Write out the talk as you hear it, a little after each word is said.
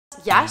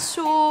Γεια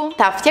σου!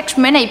 Θα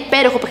φτιάξουμε ένα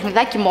υπέροχο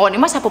παιχνιδάκι μόνοι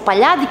μας από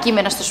παλιά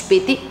αντικείμενα στο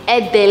σπίτι,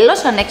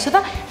 εντελώς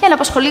ανέξοδα, για να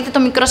απασχολείτε το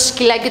μικρό σας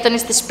σκυλάκι όταν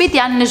είστε σπίτι,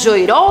 αν είναι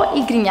ζωηρό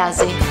ή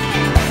γκρινιάζει.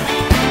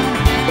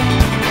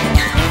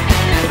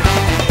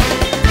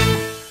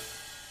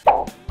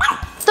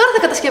 Τώρα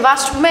θα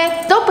κατασκευάσουμε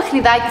το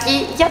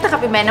παιχνιδάκι για τα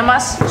αγαπημένα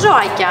μας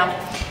ζωάκια.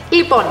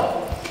 Λοιπόν,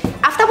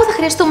 αυτά που θα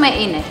χρειαστούμε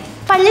είναι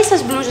παλιές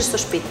σας μπλούζες στο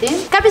σπίτι,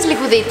 κάποιες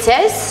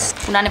λιχουδίτσες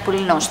που να είναι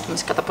πολύ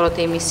νόστιμες κατά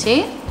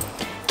προτίμηση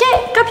και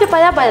κάποια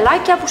παλιά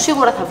μπαλάκια που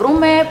σίγουρα θα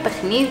βρούμε,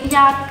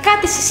 παιχνίδια,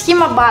 κάτι σε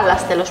σχήμα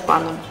μπάλας τέλος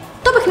πάντων.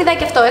 Το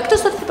παιχνιδάκι αυτό, εκτός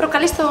ότι θα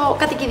προκαλεί στο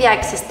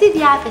κατοικιδιάκι σας τη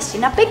διάθεση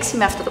να παίξει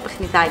με αυτό το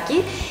παιχνιδάκι,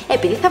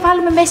 επειδή θα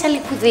βάλουμε μέσα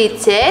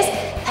λιχουδίτσες,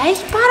 θα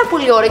έχει πάρα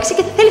πολύ όρεξη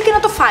και θέλει και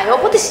να το φάει.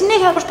 Οπότε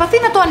συνέχεια θα προσπαθεί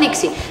να το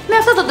ανοίξει. Με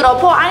αυτόν τον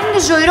τρόπο, αν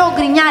είναι ζωηρό,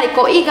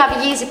 γκρινιάρικο ή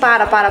γαυγίζει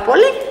πάρα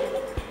πολύ,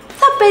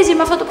 θα παίζει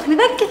με αυτό το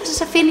παιχνιδάκι και θα σας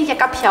αφήνει για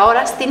κάποια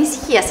ώρα στην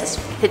ησυχία σας.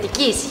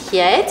 Θετική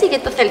ησυχία, έτσι,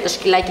 γιατί το θέλει το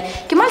σκυλάκι.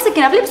 Και μάλιστα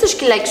και να βλέπεις το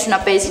σκυλάκι σου να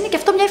παίζει, είναι και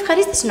αυτό μια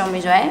ευχαρίστηση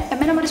νομίζω,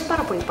 Εμένα μου αρέσει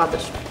πάρα πολύ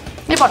πάντως.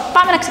 Λοιπόν,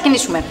 πάμε να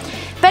ξεκινήσουμε.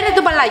 Παίρνετε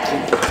το μπαλάκι.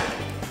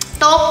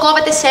 Το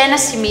κόβετε σε ένα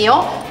σημείο,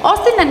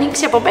 ώστε να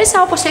ανοίξει από μέσα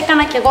όπως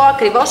έκανα και εγώ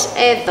ακριβώς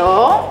εδώ.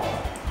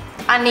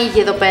 Ανοίγει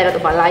εδώ πέρα το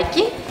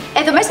μπαλάκι.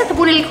 Εδώ μέσα θα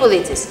μπουν οι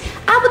λιχουδίτσες.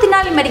 Από την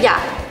άλλη μεριά,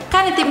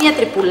 κάνετε μια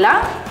τρυπούλα,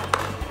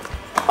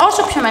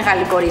 όσο πιο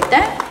μεγάλη μπορείτε.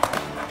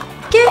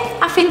 Και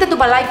αφήνετε το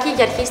μπαλάκι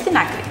για αρχή στην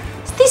άκρη.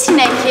 Στη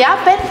συνέχεια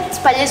παίρνετε τις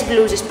παλιές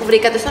μπλούζες που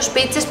βρήκατε στο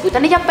σπίτι σας, που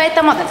ήταν για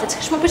πέταμα, δεν θα τις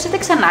χρησιμοποιήσετε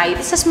ξανά,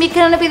 είτε σας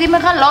μίκραν επειδή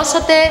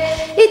μεγαλώσατε,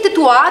 είτε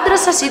του άντρα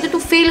σας, είτε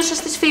του φίλου σας,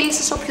 της φίλης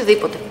σας,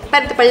 οποιοδήποτε.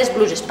 Παίρνετε παλιές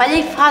μπλούζες, παλιά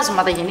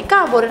υφάσματα γενικά,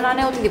 μπορεί να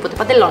είναι οτιδήποτε,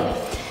 παντελόνι.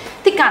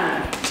 Τι κάνουμε?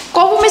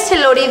 Κόβουμε σε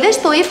λωρίδες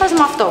το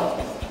ύφασμα αυτό.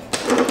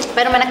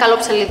 Παίρνουμε ένα καλό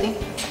ψαλίδι,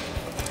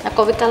 να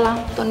κόβει καλά,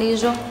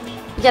 τονίζω,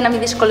 για να μην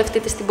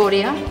δυσκολευτείτε στην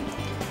πορεία.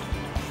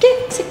 Και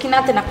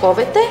ξεκινάτε να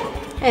κόβετε.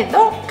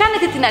 Εδώ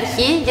κάνετε την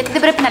αρχή, γιατί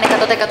δεν πρέπει να είναι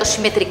 100%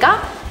 συμμετρικά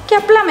και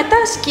απλά μετά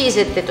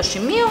σκίζετε το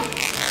σημείο,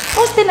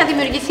 ώστε να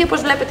δημιουργηθεί,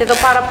 όπως βλέπετε εδώ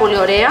πάρα πολύ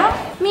ωραία,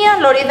 μία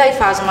λωρίδα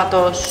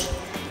υφάσματος.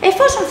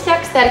 Εφόσον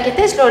φτιάξετε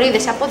αρκετές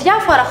λωρίδες από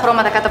διάφορα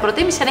χρώματα κατά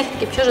προτίμηση, αν έχετε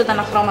και πιο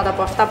ζωντανά χρώματα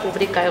από αυτά που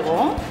βρήκα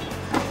εγώ,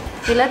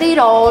 δηλαδή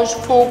ροζ,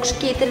 φούξ,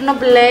 κίτρινο,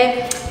 μπλε,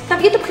 θα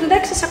βγει το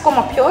παιχνιδάκι σας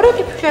ακόμα πιο ωραίο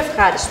και πιο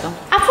ευχάριστο.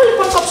 Αφού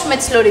λοιπόν κόψουμε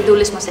τις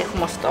λωριδούλες μας,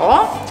 έχουμε αυτό.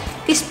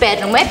 Τις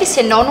παίρνουμε, τις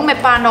ενώνουμε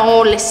πάνω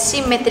όλες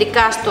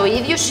συμμετρικά στο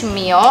ίδιο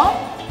σημείο,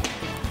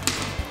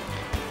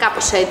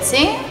 κάπως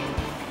έτσι,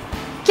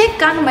 και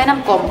κάνουμε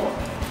έναν κόμπο.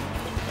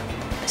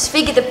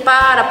 Σφίγγετε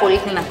πάρα πολύ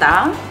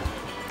δυνατά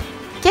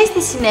και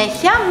στη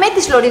συνέχεια με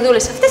τις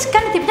λωριδούλες αυτές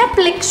κάνετε μια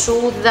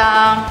πλεξούδα.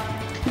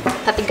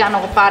 Θα την κάνω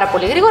εγώ πάρα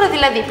πολύ γρήγορα,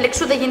 δηλαδή η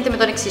πλεξούδα γίνεται με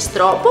τον εξής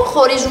τρόπο,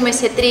 χωρίζουμε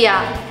σε 3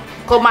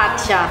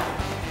 κομμάτια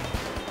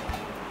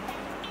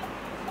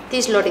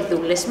τις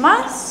λωριδούλες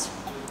μας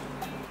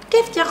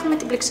και φτιάχνουμε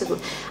την πλεξιδούλα.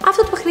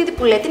 Αυτό το παιχνίδι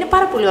που λέτε είναι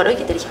πάρα πολύ ωραίο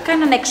γιατί έχει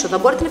κάνει ανέξοδο.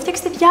 Μπορείτε να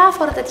φτιάξετε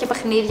διάφορα τέτοια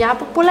παιχνίδια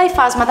από πολλά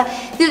υφάσματα,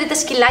 διότι τα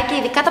σκυλάκια,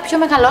 ειδικά τα πιο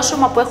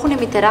μεγαλόσωμα που έχουν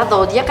μυτερά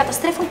δόντια,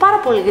 καταστρέφουν πάρα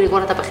πολύ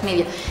γρήγορα τα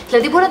παιχνίδια.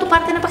 Δηλαδή, μπορεί να του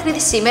πάρετε ένα παιχνίδι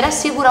σήμερα,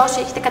 σίγουρα όσοι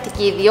έχετε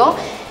κατοικίδιό,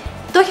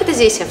 το έχετε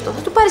ζήσει αυτό.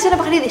 Θα του πάρεις ένα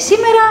παιχνίδι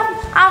σήμερα,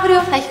 αύριο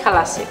θα έχει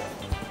χαλάσει.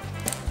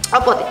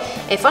 Οπότε,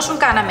 εφόσον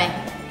κάναμε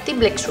την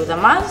πλεξούδα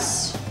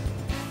μας,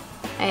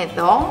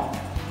 εδώ,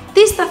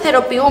 τη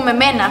σταθεροποιούμε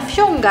με ένα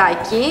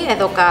φιονγκάκι,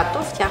 εδώ κάτω,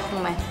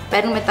 φτιάχνουμε,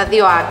 παίρνουμε τα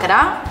 2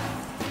 άκρα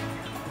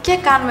και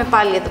κάνουμε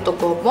πάλι εδώ τον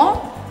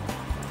κόμπο.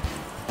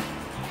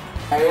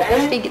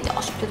 Φύγετε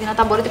όσο πιο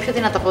δυνατά μπορείτε, πιο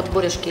δυνατά από ό,τι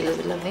μπορεί ο σκύλος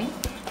δηλαδή.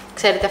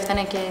 Ξέρετε, αυτά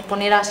είναι και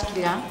πονηρά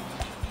σκυλιά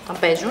όταν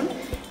παίζουν.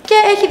 Και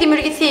έχει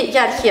δημιουργηθεί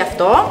για αρχή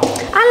αυτό,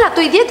 αλλά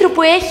το ιδιαίτερο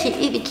που έχει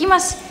η δική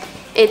μας,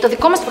 το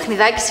δικό μας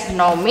παιχνιδάκι,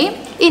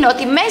 είναι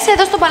ότι μέσα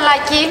εδώ στο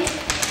μπαλάκι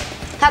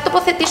θα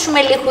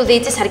τοποθετήσουμε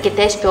λιχουδίτσες,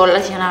 αρκετές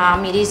κιόλας, για να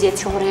μυρίζει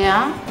έτσι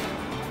ωραία,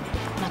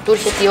 να του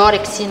έρχεται η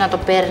όρεξη να το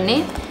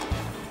παίρνει.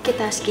 Και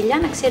τα σκυλιά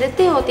να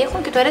ξέρετε ότι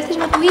έχουν και το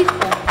ερέθισμα του ήχου.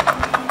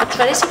 Θα τους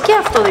αρέσει και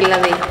αυτό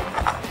δηλαδή.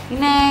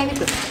 Είναι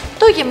δίπλα.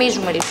 Το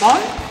γεμίζουμε λοιπόν.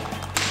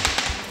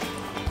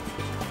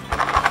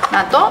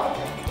 Να το.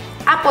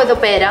 Από εδώ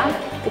πέρα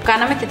που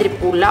κάναμε την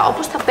τρυπούλα,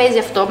 όπως θα παίζει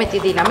αυτό με τη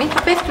δύναμη,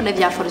 θα πέφτουν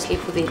διάφορες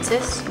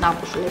λιχουδίτσες, να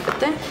όπως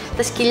βλέπετε.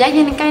 Τα σκυλιά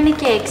γενικά είναι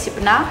και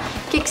έξυπνα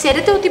και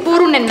ξέρετε ότι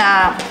μπορούν να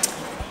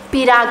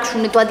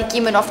πειράξουν το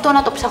αντικείμενο αυτό,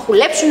 να το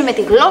ψαχουλέψουν με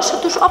τη γλώσσα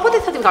τους, οπότε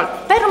θα τη βγάλουν.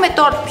 Παίρνουμε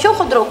το πιο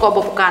χοντρό κόμπο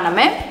που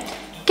κάναμε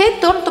και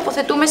τον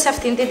τοποθετούμε σε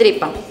αυτήν την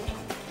τρύπα.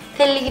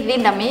 Θέλει λίγη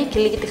δύναμη και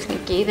λίγη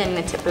τεχνική, δεν είναι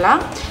έτσι απλά,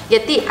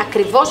 γιατί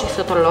ακριβώς γι'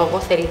 αυτό το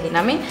λόγο θέλει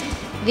δύναμη,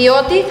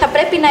 διότι θα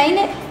πρέπει να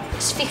είναι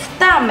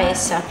σφιχτά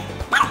μέσα.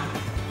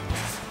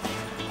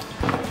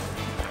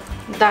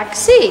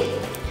 Εντάξει,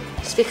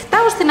 σφιχτά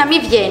ώστε να μην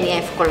βγαίνει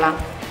εύκολα.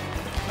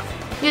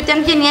 Διότι αν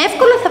βγαίνει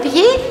εύκολα θα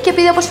βγει και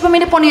επειδή όπως είπαμε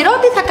είναι πονηρό,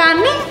 τι θα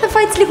κάνει? Θα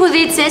φάει τις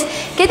λιχουδίτσες.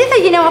 Και τι θα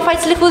γίνει άμα φάει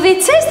τις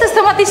λιχουδίτσες? Θα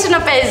σταματήσει να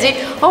παίζει.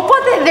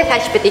 Οπότε δεν θα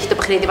έχει πετύχει το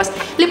παιχνίδι μας.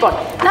 Λοιπόν,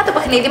 να το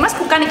παιχνίδι μας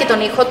που κάνει και τον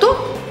ήχο του.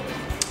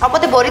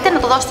 Οπότε μπορείτε να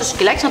το δώσετε στο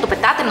σκυλάκι, να το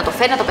πετάτε, να το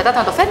φέρνει, να το πετάτε,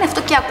 να το φέρνει. Αυτό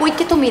και ακούει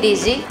και το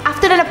μυρίζει.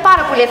 Αυτό είναι ένα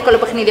πάρα πολύ εύκολο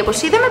παιχνίδι, όπως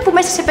είδαμε, που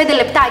μέσα σε 5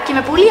 λεπτά και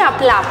με πολύ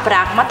απλά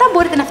πράγματα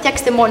μπορείτε να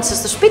φτιάξετε μόνοι σας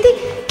στο σπίτι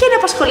και να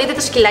απασχολείτε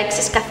το σκυλάκι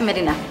σας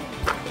καθημερινά.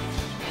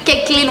 Και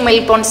κλείνουμε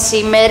λοιπόν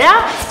σήμερα.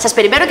 Σας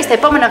περιμένω και στα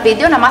επόμενα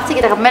βίντεο να μάθετε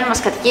για τα αγαπημένα μας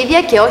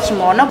κατοικίδια και όχι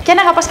μόνο. Και αν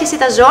αγαπάς και εσύ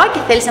τα ζώα και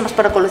θέλεις να μας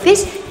παρακολουθείς,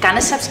 κάνε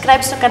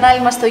subscribe στο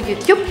κανάλι μας στο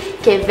YouTube.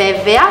 Και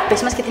βέβαια,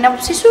 πες μας και την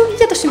άποψή σου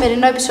για το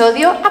σημερινό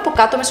επεισόδιο από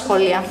κάτω με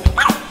σχόλια.